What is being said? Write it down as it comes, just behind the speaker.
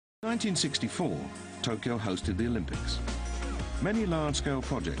In 1964, Tokyo hosted the Olympics. Many large-scale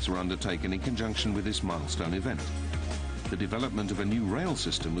projects were undertaken in conjunction with this milestone event. The development of a new rail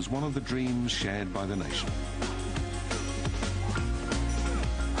system was one of the dreams shared by the nation.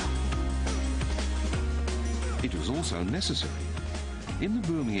 It was also necessary. In the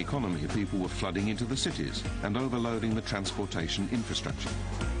booming economy, people were flooding into the cities and overloading the transportation infrastructure.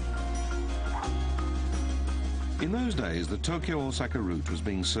 In those days, the Tokyo-Osaka route was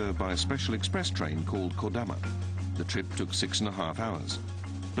being served by a special express train called Kodama. The trip took 6.5 hours,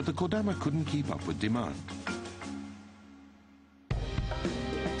 but the Kodama couldn't keep up with demand.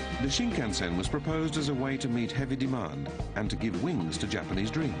 The Shinkansen was proposed as a way to meet heavy demand and to give wings to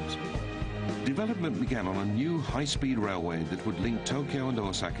Japanese dreams. Development began on a new high-speed railway that would link Tokyo and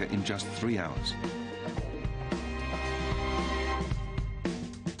Osaka in just 3 hours.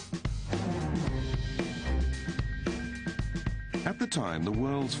 At the time, the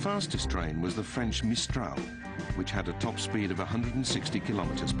world's fastest train was the French Mistral, which had a top speed of 160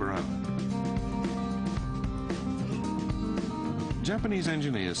 kilometers per hour. Japanese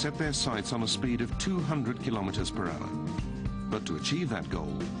engineers set their sights on a speed of 200 kilometers per hour. But to achieve that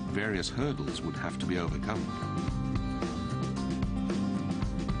goal, various hurdles would have to be overcome.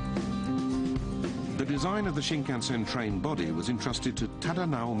 The design of the Shinkansen train body was entrusted to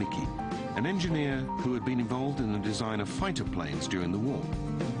Tadanao Miki, an engineer who had been involved in the design of fighter planes during the war.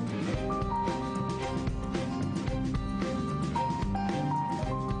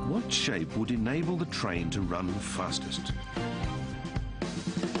 What shape would enable the train to run fastest?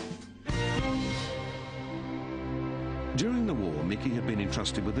 During the war, Miki had been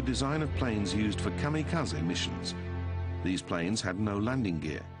entrusted with the design of planes used for kamikaze missions. These planes had no landing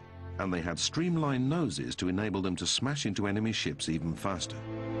gear, and they had streamlined noses to enable them to smash into enemy ships even faster.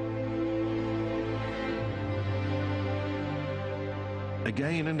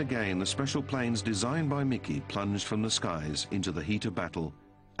 Again and again, the special planes designed by Miki plunged from the skies into the heat of battle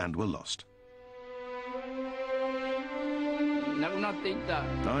and were lost.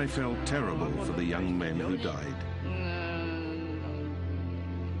 I felt terrible for the young men who died.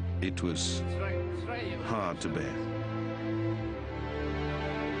 It was hard to bear.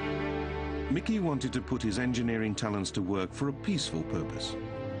 Miki wanted to put his engineering talents to work for a peaceful purpose.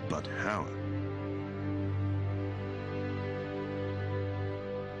 But how?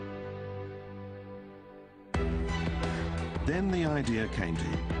 Then the idea came to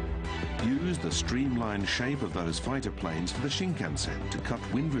him. Use the streamlined shape of those fighter planes for the Shinkansen to cut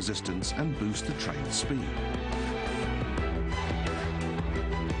wind resistance and boost the train's speed.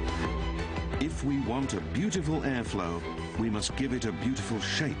 If we want a beautiful airflow, we must give it a beautiful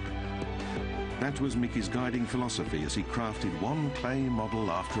shape. That was Miki's guiding philosophy as he crafted one clay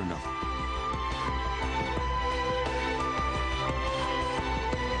model after another.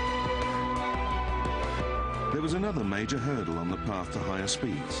 There was another major hurdle on the path to higher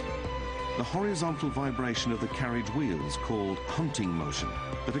speeds. The horizontal vibration of the carriage wheels called hunting motion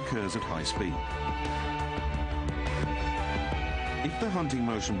that occurs at high speed. If the hunting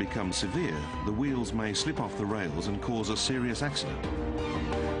motion becomes severe, the wheels may slip off the rails and cause a serious accident.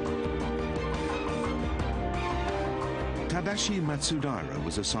 Tadashi Matsudaira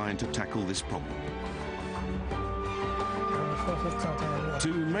was assigned to tackle this problem. To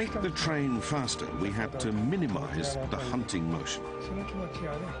make the train faster, we had to minimize the hunting motion.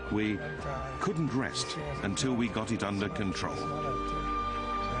 We couldn't rest until we got it under control.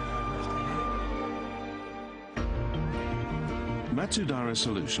 Matsudaira's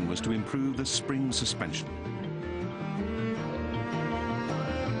solution was to improve the spring suspension.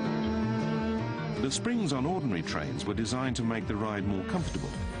 The springs on ordinary trains were designed to make the ride more comfortable,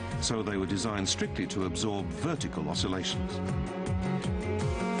 so they were designed strictly to absorb vertical oscillations.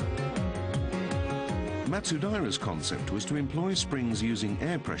 Matsudaira's concept was to employ springs using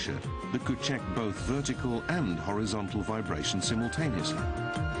air pressure that could check both vertical and horizontal vibration simultaneously.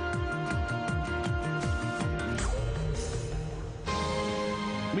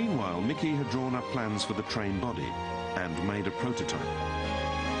 Meanwhile, Miki had drawn up plans for the train body and made a prototype.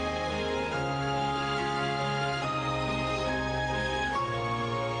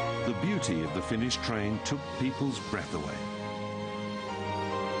 The beauty of the finished train took people's breath away.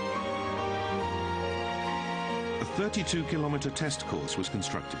 A 32-kilometer test course was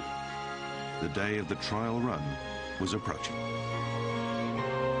constructed. The day of the trial run was approaching.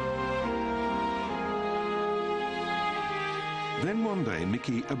 Then one day,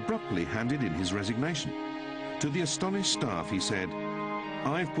 Miki abruptly handed in his resignation. To the astonished staff, he said,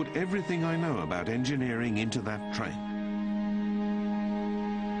 "I've put everything I know about engineering into that train."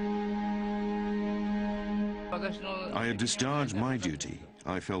 I had discharged my duty,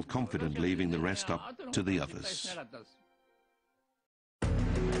 I felt confident leaving the rest up to the others.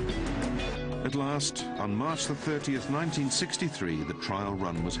 At last, on March the 30th, 1963, the trial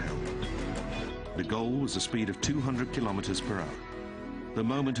run was held. The goal was a speed of 200 kilometers per hour. The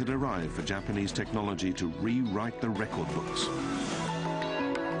moment had arrived for Japanese technology to rewrite the record books.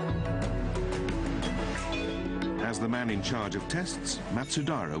 As the man in charge of tests,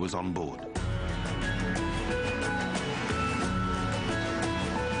 Matsudaira was on board.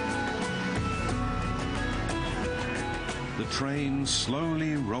 The train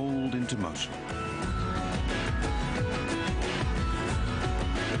slowly rolled into motion.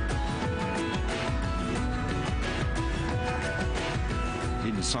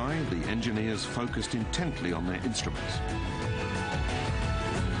 Inside, the engineers focused intently on their instruments.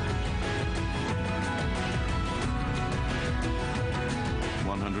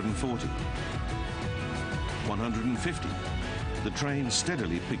 "140, 150. The train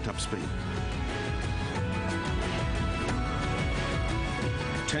steadily picked up speed.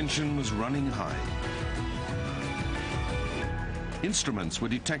 Tension was running high. Instruments were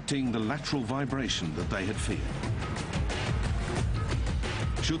detecting the lateral vibration that they had feared.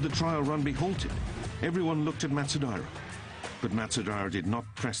 Should the trial run be halted? Everyone looked at Matsudaira. But Matsudaira did not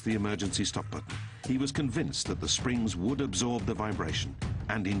press the emergency stop button. He was convinced that the springs would absorb the vibration,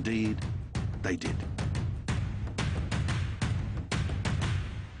 and indeed, they did.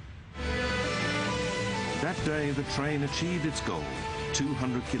 That day, the train achieved its goal,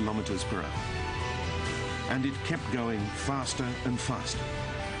 200 kilometers per hour. And it kept going faster and faster,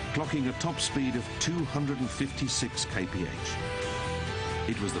 clocking a top speed of 256 kph.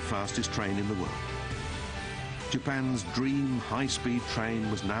 It was the fastest train in the world. Japan's dream high-speed train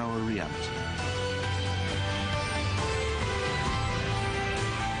was now a reality.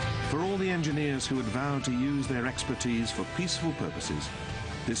 For all the engineers who had vowed to use their expertise for peaceful purposes,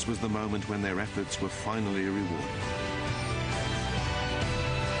 this was the moment when their efforts were finally rewarded.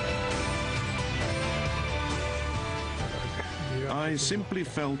 I simply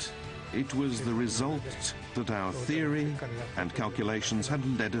felt it was the result that our theory and calculations had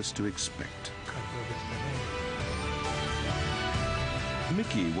led us to expect.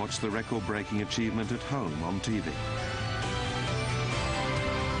 Mickey watched the record-breaking achievement at home on TV.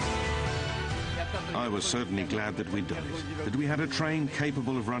 I was certainly glad that we'd done it, that we had a train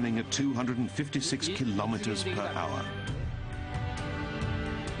capable of running at 256 kilometers per hour.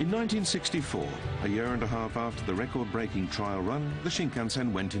 In 1964, a year and a half after the record-breaking trial run, the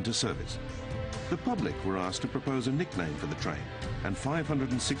Shinkansen went into service. The public were asked to propose a nickname for the train, and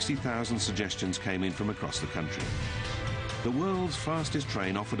 560,000 suggestions came in from across the country. The world's fastest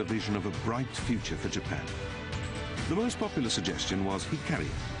train offered a vision of a bright future for Japan. The most popular suggestion was Hikari,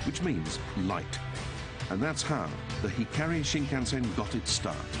 which means light. And that's how the Hikari Shinkansen got its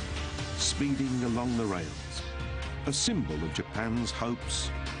start, speeding along the rails, a symbol of Japan's hopes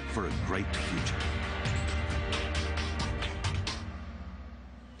for a great future.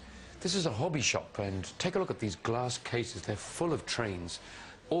 This is a hobby shop, and take a look at these glass cases. They're full of trains,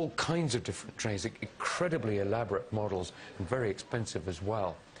 all kinds of different trains, incredibly elaborate models and very expensive as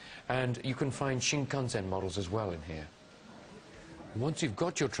well. And you can find Shinkansen models as well in here. Once you've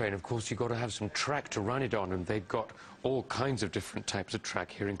got your train, of course, you've got to have some track to run it on, and they've got all kinds of different types of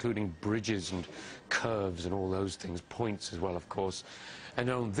track here, including bridges and curves and all those things, points as well, of course. And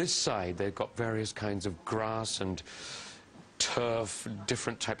on this side, they've got various kinds of grass and turf,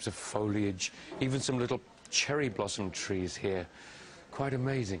 different types of foliage, even some little cherry blossom trees here. Quite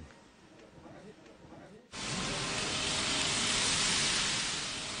amazing.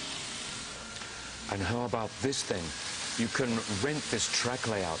 And how about this then? You can rent this track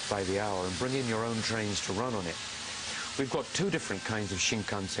layout by the hour and bring in your own trains to run on it. We've got two different kinds of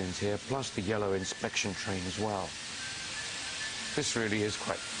Shinkansens here, plus the yellow inspection train as well. This really is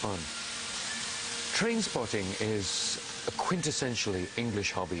quite fun. Train spotting is a quintessentially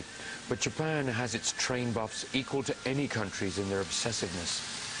English hobby, but Japan has its train buffs equal to any countries in their obsessiveness.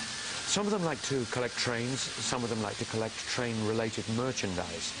 Some of them like to collect trains, some of them like to collect train-related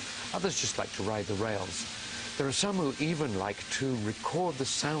merchandise. Others just like to ride the rails. There are some who even like to record the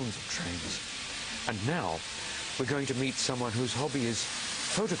sounds of trains. And now, we're going to meet someone whose hobby is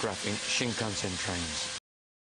photographing Shinkansen trains.